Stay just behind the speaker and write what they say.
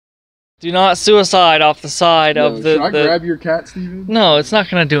Do not suicide off the side of the... Should I grab your cat, Steven? No, it's not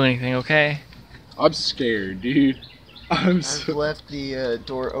gonna do anything, okay? I'm scared, dude. I've left the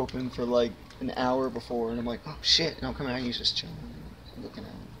door open for like an hour before, and I'm like, oh shit, and I'll come out and he's just chilling, looking at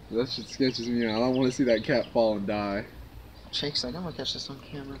him. That shit sketches me out. I don't want to see that cat fall and die. Shake's like, I'm gonna catch this on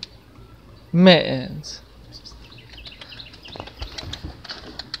camera. Mittens.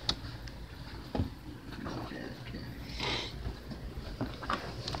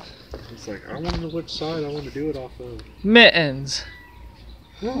 It's like, I want to know which side I want to do it off of. Mittens.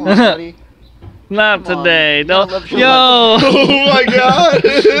 Come on, buddy. Not Come on. today. You No. gotta love your Yo. Oh my god!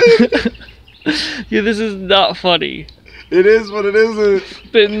 Yeah, this is not funny. It is, but it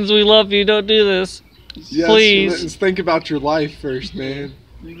isn't. Mittens, we love you. Don't do this. Yes, Please. Let's think about your life first, man.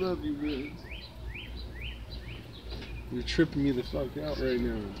 We love you, man. You're tripping me the fuck out right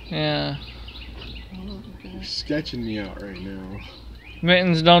now. Yeah. You're sketching me out right now.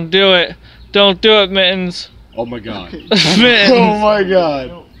 Mittens, don't do it. Don't do it, Mittens. Oh my god. Mittens. Oh my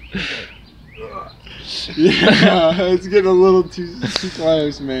god. Yeah, it's getting a little too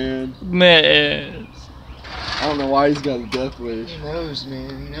close, man. Mittens. I don't know why he's got a death wish. He knows,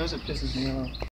 man. He knows it pisses me off.